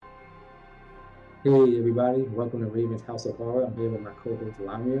Hey everybody, welcome to Raven's House of Horror. I'm here with my co-host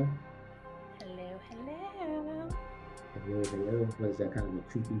Lamia. Hello, hello. Hello, hello. What is that kind of a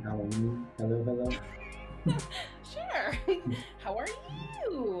creepy Halloween? Hello, hello. Sure. How are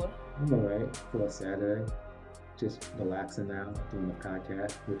you? I'm alright for a Saturday. Just relaxing now, doing the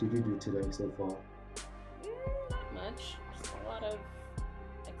podcast. What did you do today so far? Not much. Just a lot of,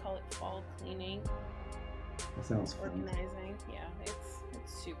 I call it fall cleaning, That sounds fun. organizing. Yeah, it's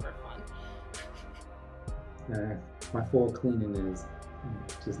super fun. Uh, my fall cleaning is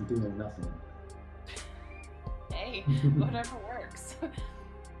just doing nothing. Hey, whatever works. But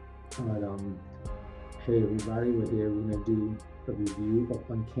hey everybody, we're here. We're gonna do a review of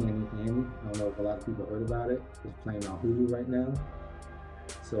Uncanny Annie. I don't know if a lot of people heard about it. It's playing on Hulu right now.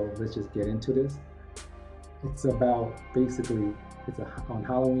 So let's just get into this. It's about basically on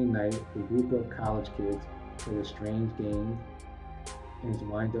Halloween night, a group of college kids play a strange game and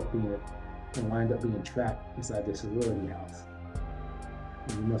wind up being trapped inside their sorority house.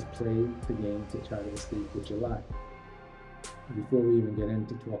 And you must play the game to try to escape with your life. Before we even get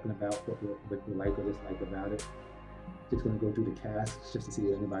into talking about what we like or dislike about it, just gonna go through the cast just to see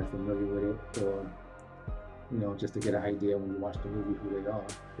if anybody's familiar with it, or just to get an idea when you watch the movie who they are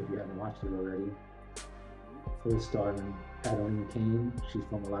if you haven't watched it already. First starring Adeline Kane. She's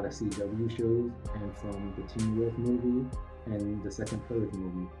from a lot of CW shows and from the Teen Wolf movie and the second Purge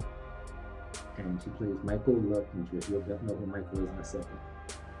movie. And she plays Michael Love Interest. You'll know who Michael is in a second.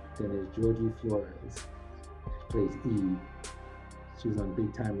 Then there's Georgie Flores. She plays Eve. She was on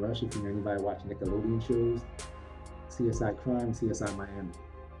Big Time Rush. If you know anybody watching Nickelodeon shows, CSI Crime, CSI Miami.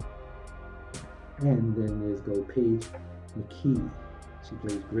 And then there's Paige McKee. She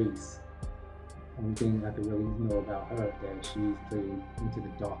plays Grace. Only thing I could really know about her that she's played Into the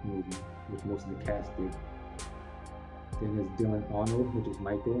Dark movie, which most of the cast did. Then there's Dylan Arnold, which is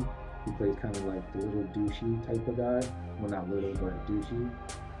Michael. He plays kind of like the little douchey type of guy. Well, not little, but douchey.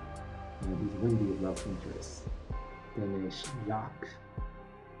 And he's Wendy's love interest. Then there's Jacques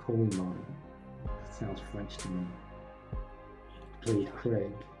Colimon. Sounds French to me. Plays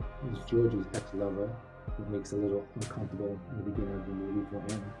Craig. He's George's ex-lover, who makes a little uncomfortable in the beginning of the movie for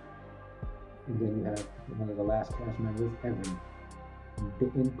him. And then you have one of the last cast members, Evan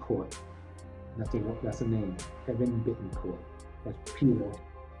Bittencourt. That's a name. Evan Bittencourt. That's Peter.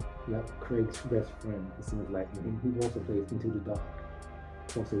 Yep, Craig's best friend. It seems like he also plays Into the Dark.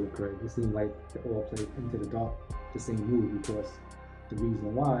 Also with Craig. It seems like they all played Into the Dark the same movie because the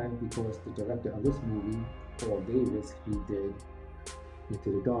reason why, because the director of this movie, Paul Davis, he did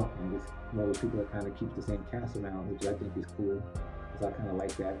Into the Dark, and it's one of those people that kind of keeps the same cast around, which I think is cool because I kind of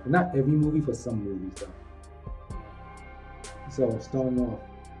like that. But not every movie, for some movies though. So starting off,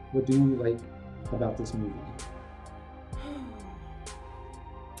 what do you like about this movie?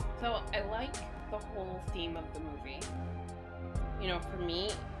 So I like the whole theme of the movie. For me,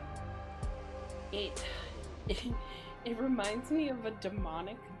 it it, it reminds me of a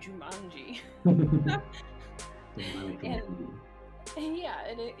demonic Jumanji. and And yeah,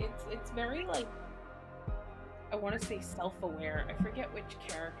 it's very like, I want to say self-aware. I forget which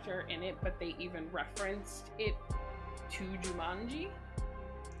character in it, but they even referenced it to Jumanji,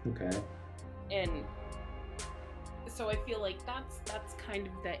 Okay. and so I feel like that's kind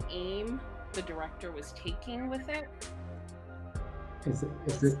of the aim the director was taking with it. Is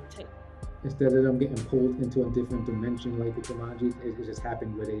Was it to instead of them getting pulled into a different dimension like the Jumanji, it just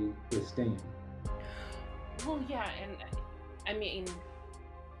happened where they're staying. Well, yeah, and I mean,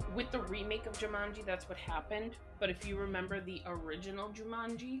 with the remake of Jumanji, that's what happened. But if you remember the original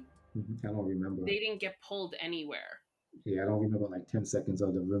Jumanji, I don't remember. they didn't get pulled anywhere. Yeah, I don't remember like 10 seconds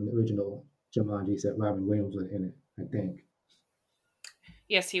of the original Jumanji. Said Robin Williams was in it, I think.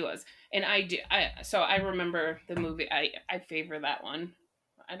 Yes, he was. And I do. I remember the movie. I favor that one.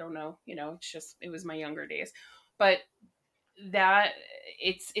 I don't know. It's just it was my younger days, but that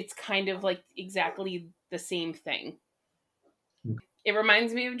it's kind of like exactly the same thing. It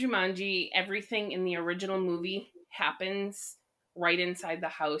reminds me of Jumanji. Everything in the original movie happens right inside the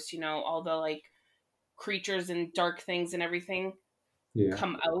house. All the like creatures and dark things and everything Yeah.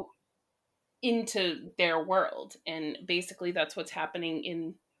 come out into their world, and basically that's what's happening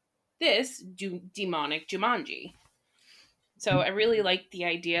in this demonic Jumanji. So I really like the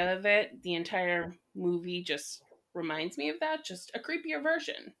idea of it. The entire movie just reminds me of that, just a creepier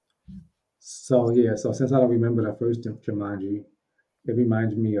version. So yeah, so since I don't remember the first Jumanji, it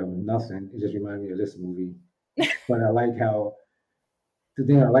reminds me of nothing. It just reminds me of this movie. But I like how the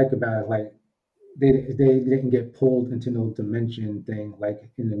thing I like about it is like they didn't get pulled into no dimension thing like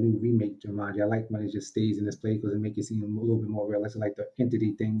in the new remake Jumanji. I like when it just stays in this place because it make it seem a little bit more realistic. Like the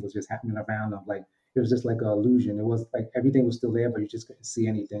entity thing was just happening around. Of like it was just like an illusion. It was like everything was still there, but you just couldn't see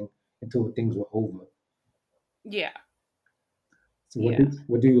anything until things were over. Yeah. So Yeah.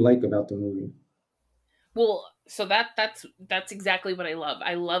 what do you like about the movie? Well, so that's exactly what I love.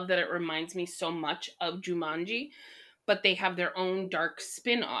 I love that it reminds me so much of Jumanji, but they have their own dark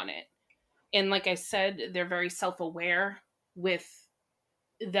spin on it. And like I said, they're very self-aware with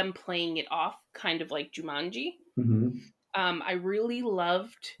them playing it off kind of like Jumanji. Hmm. I really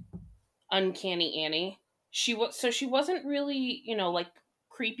loved Uncanny Annie. She wasn't really, like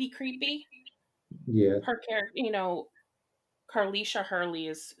creepy. Yeah. Her character, Carlisha Hurley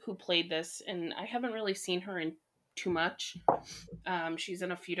is who played this, and I haven't really seen her in too much. She's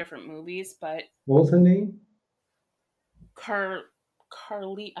in a few different movies, but What was her name? Car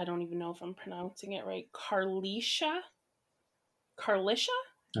Carly, I don't even know if I'm pronouncing it right. Carlisha?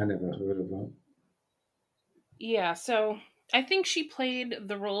 I never heard of her. Yeah, so I think she played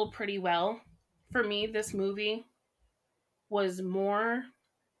the role pretty well. For me, this movie was more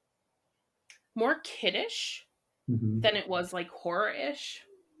kiddish Hmm. than it was like horror-ish,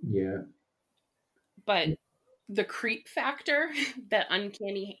 Yeah. but the creep factor that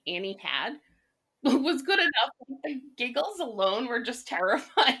Uncanny Annie had was good enough. The giggles alone were just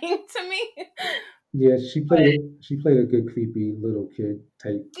terrifying to me. Yeah, But she played a good creepy little kid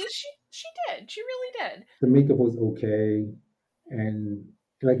type. she did. She really did. The makeup was okay, and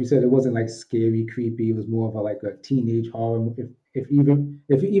like you said, it wasn't like scary, creepy. It was more of a like a teenage horror. If it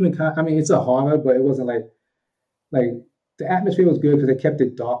even I mean, it's a horror, but it wasn't like the atmosphere was good because they kept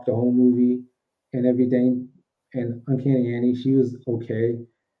it dark the whole movie and everything. And Uncanny Annie, she was okay.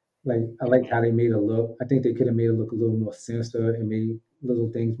 Like I liked how Mhm. they made her look. I think they could have made her look a little more sinister and made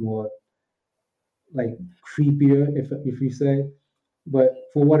little things more like creepier, if you say. But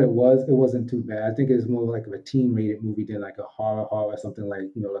for what it wasn't too bad. I think it's more like a teen rated movie than like a horror, something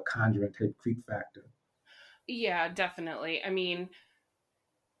like the Conjuring type creep factor. Yeah, definitely. I mean,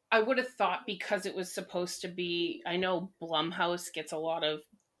 I would have thought because it was supposed to be. I know Blumhouse gets a lot of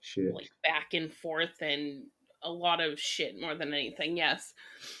Shit. like back and forth and a lot of shit more than anything. Yes,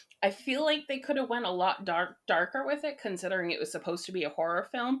 I feel like they could have went a lot darker with it, considering it was supposed to be a horror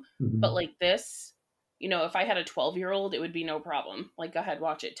film. But Hmm. like this, if I had a 12-year-old, it would be no problem. Like, go ahead,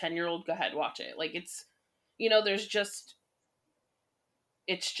 watch it. 10-year-old, go ahead, watch it. Like there's just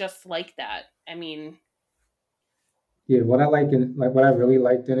it's just like that. I mean, Yeah, what I really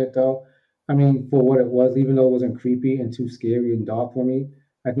liked in it though, I mean, for what it was, even though it wasn't creepy and too scary and dark for me,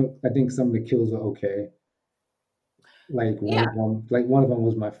 I think some of the kills were okay. yeah, Like one of them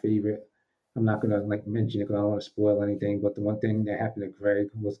was my favorite. I'm not gonna like mention it because I don't want to spoil anything. But the one thing that happened to Greg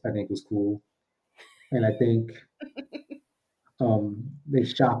was I think was cool, and I think they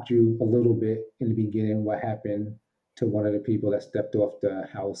shocked you a little bit in the beginning what happened to one of the people that stepped off the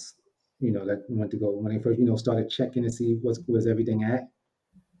house, that went to go when they first, started checking to see was everything at.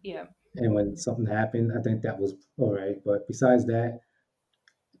 yeah, And when something happened, I think that was all right. But besides that,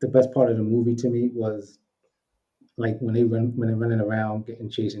 the best part of the movie to me was like when they're running around getting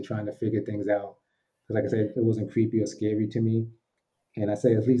chased and trying to figure things out. Because like I said, it wasn't creepy or scary to me. And I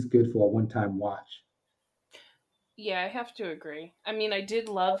say at least good for a one time watch. yeah. I have to agree. I mean, I did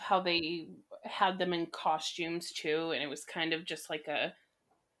love how they had them in costumes too, and it was kind of just like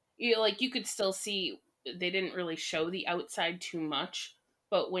like you could still see they didn't really show the outside too much,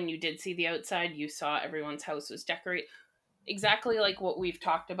 but when you did see the outside, you saw everyone's house was decorated exactly like what we've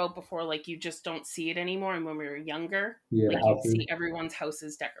talked about before. Like you just don't see it anymore, and when we were younger, Yeah, the like you'd houses. see everyone's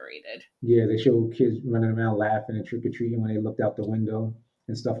houses decorated. Yeah, they showed kids running around laughing and trick or treating when they looked out the window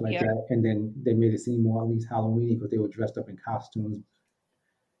and stuff like Yep, that. And then they made it seem more at least Halloweeny because they were dressed up in costumes.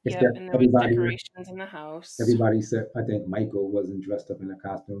 It's yep, that and there was decorations in the house. everybody said I think Michael wasn't dressed up in a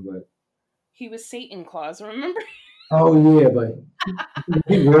costume, but He was Satan Claus, remember? oh yeah, but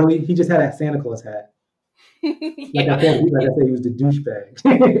he just had that Santa Claus hat. Yeah. Like I said, he was the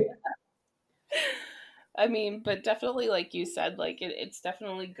douchebag. I mean, but definitely, like you said, like it's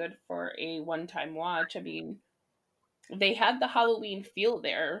definitely good for a one-time watch. I mean, they had the Halloween feel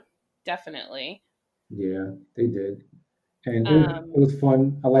there, definitely. Yeah, they did, and it Um, was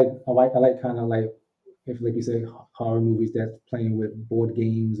fun. I like kind of like if like you say horror movies that's playing with board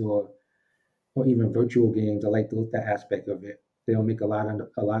games or even virtual games. I like that aspect of it. They don't make a lot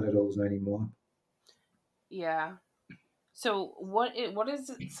of those anymore. yeah. So what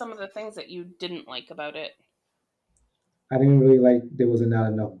is some of the things that you didn't like about it? I didn't really like there was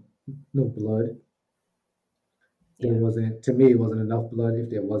not enough no blood. There Yeah. wasn't, to me, it wasn't enough blood if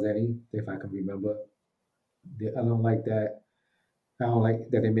there was any, if I can remember. I don't like that. I don't like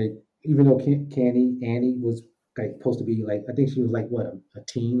that they made, even though Annie was like supposed to be like, I think she was like what, a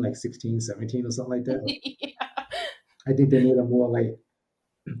teen, like 16, 17 or something like that. Yeah. I think they made her more like,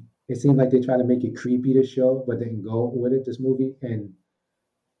 it seemed like they tried to make it creepy to show, but didn't go with it, this movie. And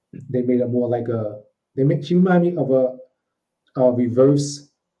they made her more like she reminded me of a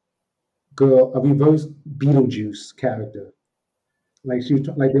reverse a reverse Beetlejuice character. Like she was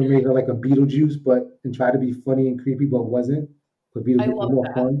like they made her like a Beetlejuice, but and tried to be funny and creepy, but wasn't. But I Beetlejuice was love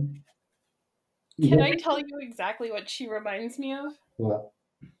more that. fun. You Can get I tell you exactly what she reminds me of? well,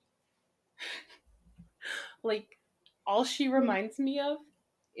 Like, all she reminds me of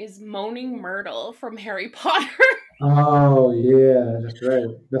is Moaning Myrtle from Harry Potter. oh yeah, that's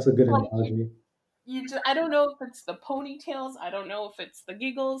right. That's a good Like, analogy. I don't know if it's the ponytails, I don't know if it's the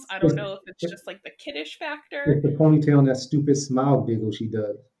giggles, I don't It's, know if it's it, just like the kiddish factor. it's the ponytail and that stupid smile giggle she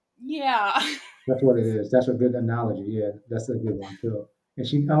does. Yeah. That's what it is. That's a good analogy. Yeah, that's a good one too. And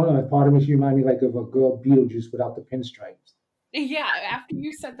she, I don't know, part of me she reminded me like of a girl Beetlejuice without the pinstripes. Yeah, after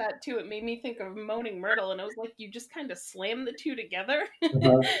you said that too, it made me think of Moaning Myrtle, and I was like, you just kind of slam the two together,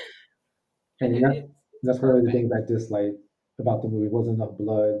 Uh-huh. and And it's that's one of the perfect. things I dislike about the movie. It wasn't enough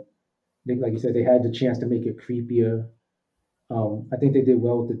blood. Like you said, they had the chance to make it creepier. I think they did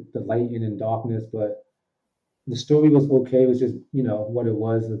well with the lighting and darkness, but the story was okay. It was just what it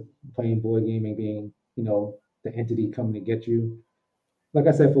was, playing board game and being the entity coming to get you. Like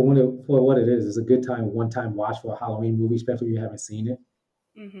I said, for what it is, it's a good time, one time watch for a Halloween movie, especially if you haven't seen it.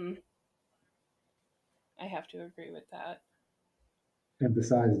 Hmm. I have to agree with that. And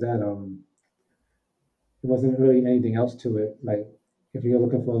besides that, there wasn't really anything else to it. Like if you're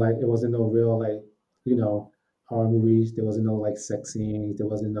looking for like, it wasn't no real like you know horror movies. There wasn't no like sex scenes. There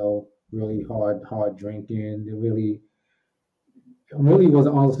wasn't no really hard drinking. There really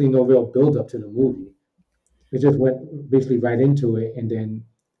wasn't honestly no real build up to the movie. It just went basically right into it, and then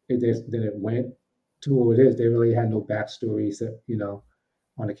it went to what it is. They really had no backstory except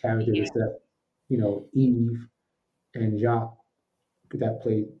on the characters Yeah. except Eve and Jacques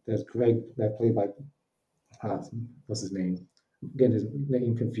that's Greg that played by uh, what's his name? Getting his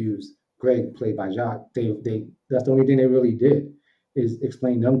name confused. Greg, played by Jacques. They that's the only thing they really did is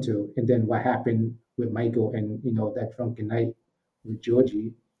explain them to, and then what happened with Michael and that drunken night with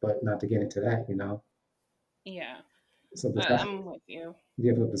Georgie, but not to get into that. Yeah. So besides, I'm with you.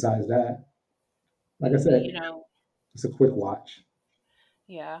 yeah, but besides that, like I You said, know, it's a quick watch.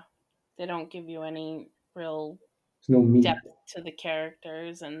 yeah, they don't give you any real There's no meat. depth to the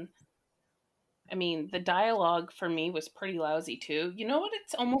characters, and I mean, the dialogue for me was pretty lousy too. You know what?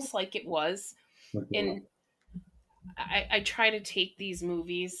 It's almost like it was, Like, and I try to take these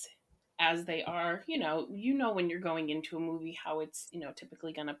movies as they are. You know when you're going into a movie how it's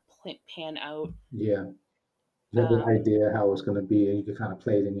typically gonna pan out. yeah, you have an Um, idea how it's gonna be, and you can kind of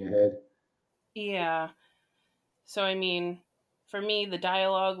play it in your head. yeah. So I mean, for me, the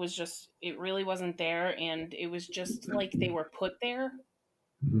dialogue was just it really wasn't there, and it was just like they were put there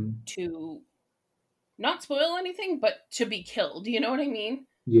Hmm. to not spoil anything, but to be killed. You know what I mean?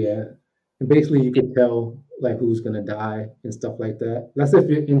 Yeah, and basically you could tell like who's gonna die and stuff like that. That's if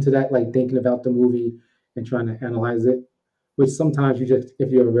you're into that, like thinking about the movie and trying to analyze it. Which sometimes you just,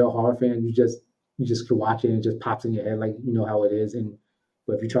 if you're a real horror fan, you just could watch it and it just pops in your head, like you know how it is. And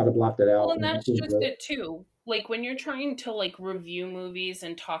but if you try to block that Well, out, and then that's it's just good. it too. Like when you're trying to like review movies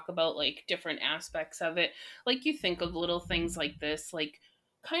and talk about like different aspects of it, like you think of little things like this, like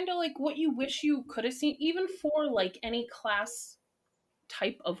kind of like what you wish you could have seen, even for like any class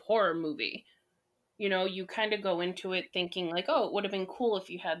type of horror movie. You kind of go into it thinking like, oh, it would have been cool if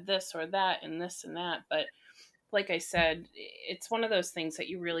you had this or that and this and that. But like I said, it's one of those things that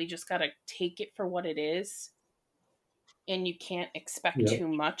you really just got to take it for what it is, and you can't expect Yep, too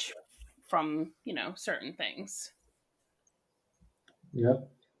much from certain things. yep,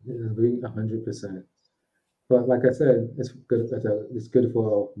 I agree 100%. But like I said, it's good. It's good for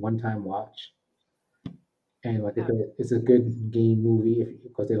a one-time watch, and like I Uh, said, it's a good game movie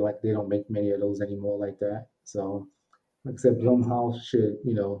because they don't make many of those anymore like that. So like I said, mhm. Blumhouse should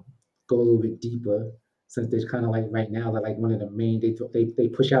go a little bit deeper since they're kind of like right now they're like one of the main they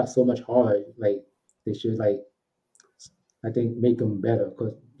push out so much hard like they should like I think make them better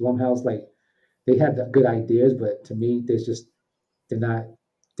because Blumhouse like they have the good ideas but to me they're not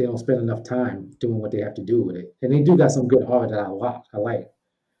they don't spend enough time doing what they have to do with it and they do got some good horror that I like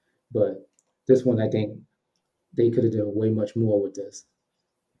but this one I think they could have done way much more with this.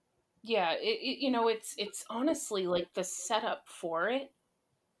 Yeah, it's honestly like the setup for it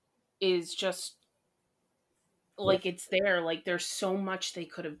is just like it's there. Like there's so much they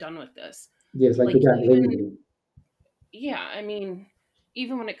could have done with this. Yeah, it's like they Like got even lazy. yeah, I mean,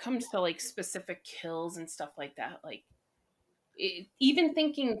 even when it comes to like specific kills and stuff like that, like even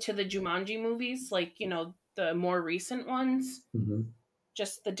thinking to the Jumanji movies, like the more recent ones, Hmm.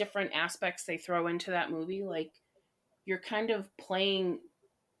 just the different aspects they throw into that movie, like you're kind of playing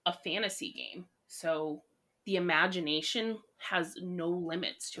a fantasy game. So the imagination has no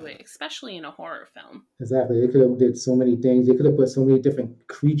limits to it, especially in a horror film. Exactly. They could have did so many things. They could have put so many different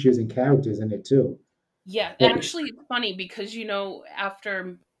creatures and characters in it too. Yeah, But actually, it's funny because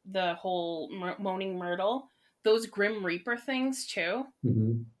after the whole Moaning Myrtle, those Grim Reaper things too,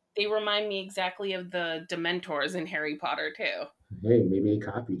 mhm. they remind me exactly of the Dementors in Harry Potter too. Hey, maybe they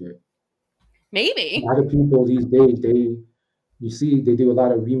copied it. A Maybe. lot of people these days, you see, they do a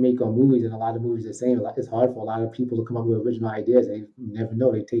lot of remake on movies, and a lot of movies are saying it's hard for a lot of people to come up with original ideas. They never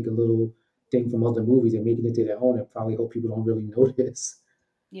know. They take a little thing from other movies and make it into their own, and probably hope people don't really notice.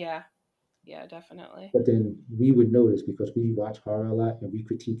 Yeah, yeah, definitely. But then we would notice because we watch horror a lot and we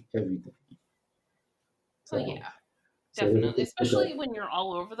critique everything. Oh So, yeah, so definitely. it's like a Especially when you're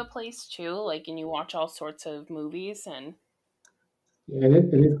all over the place too, like and you watch all sorts of movies and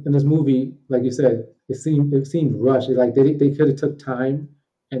in this movie, like you said, it seemed rushed. Like they could have took time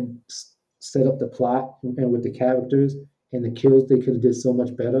and set up the plot and with the characters and the kills, they could have did so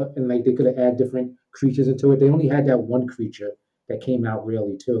much better. And like they could have add different creatures into it. They only had that one creature that came out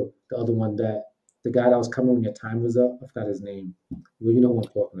really too. The other one that the guy that was coming when your time was up, I forgot his name. Well, you know what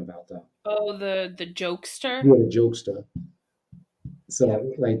I'm talking about though. oh the jokester. Yeah, the jokester. Yep.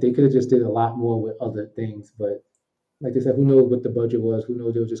 So like they could have just did a lot more with other things, but like they said, who knows what the budget was? Who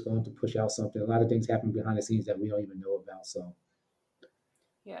knows they were just going to push out something? A lot of things happen behind the scenes that we don't even know about. So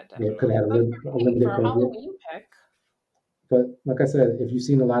Yeah, they could definitely. have had But a for me, for limited a budget. Halloween pick, But like I said, if you've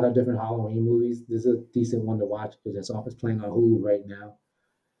seen a lot of different Halloween movies, this is a decent one to watch because it's playing on Hulu right now.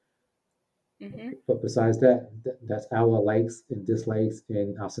 hmm But besides that, that's our likes and dislikes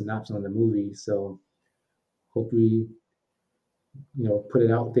and our synopsis on the movie. So hope we, put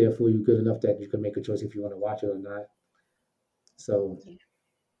it out there for you good enough that you can make a choice if you want to watch it or not. So yeah.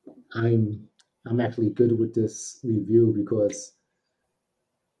 I'm I'm actually good with this review because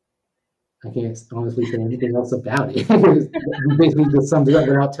I can't honestly say anything else about it. You basically just summed it up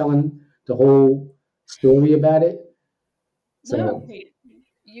without telling the whole story about it. No, So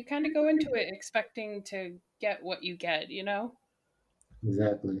you kind of go into it expecting to get what you get.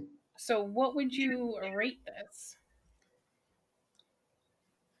 exactly. So, what would you rate this?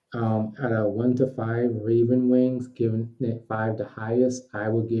 Out of 1 to 5 Raven Wings, giving it 5 the highest, I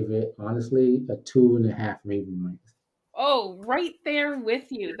will give it honestly a 2.5 Raven Wings. Oh, right there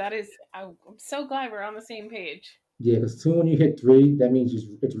with you. That is, I'm so glad we're on the same page. Yeah, because two when you hit 3, that means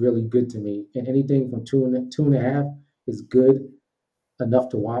it's really good to me. And anything from two and a half is good enough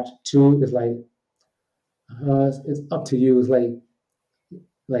to watch. Two is like it's up to you. It's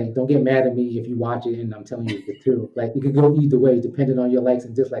like, don't get mad at me if you watch it and I'm telling you the truth. Like, it could go either way, depending on your likes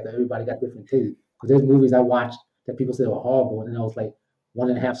and dislikes. Everybody got different tastes. Because there's movies I watched that people said were horrible, and I was like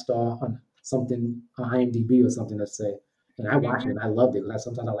 1.5 star on something on IMDb or something to say. And I watched it hmm and I loved it because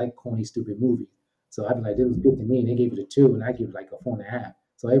sometimes I like corny, stupid movies. So I'd be like, this was good to me, and they gave it a 2, and I give it like a 4.5.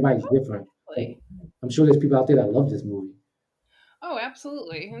 So everybody's different. Like, Absolutely. I'm sure there's people out there that love this movie. Oh,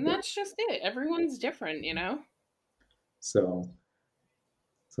 absolutely. And that's just it. Everyone's different. So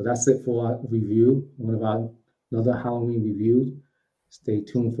So that's it for our review, one of our another Halloween reviews. Stay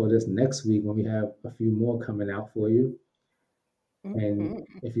tuned for this next week when we have a few more coming out for you. And hmm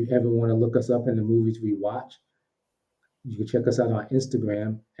if you ever want to look us up in the movies we watch, you can check us out on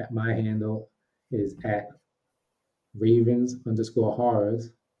Instagram at my handle is at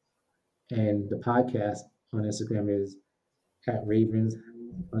Ravens_horrors. And the podcast on Instagram is at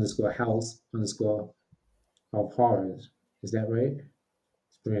Ravens_house_of horrors. Is that right?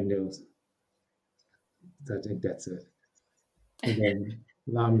 It's brand new. So I think that's it. And then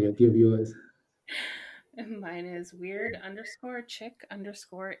allow me to give yours. Mine is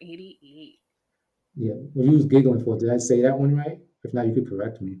weird_chick_88. Yeah, what you was giggling for? Did I say that one right? If not, you could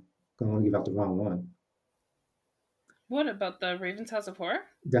correct me. I don't want to give out the wrong one. What about the Ravens House of Horror?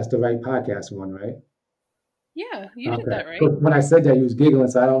 That's the right podcast one, right? Yeah, you did Okay. that right. But when I said that, you was giggling,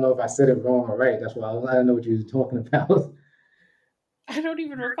 so I don't know if I said it wrong or right. That's why I don't know what you was talking about. I don't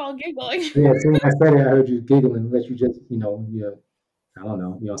even recall giggling. Yeah, so when I said it, I heard you giggling, unless you just, I don't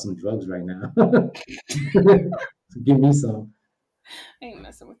know, you're on some drugs right now. So give me some. I ain't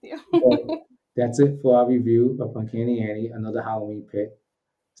messing with you. But that's it for our review of Uncanny Annie, another Halloween pick.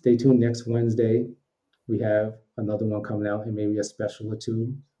 Stay tuned next Wednesday. We have another one coming out and maybe a special or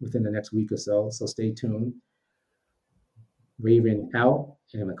two within the next week or so. So stay tuned. Raven out,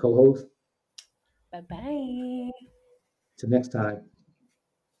 and my co-host. Bye bye. Till next time.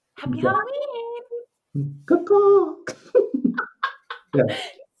 Happy Peace out. Halloween. Caw-caw. Yeah.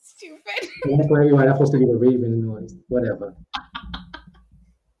 Stupid. For everyone, that's supposed to be the Raven noise. Whatever.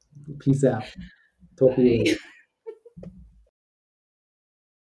 Peace out. Talk to you Bye. later.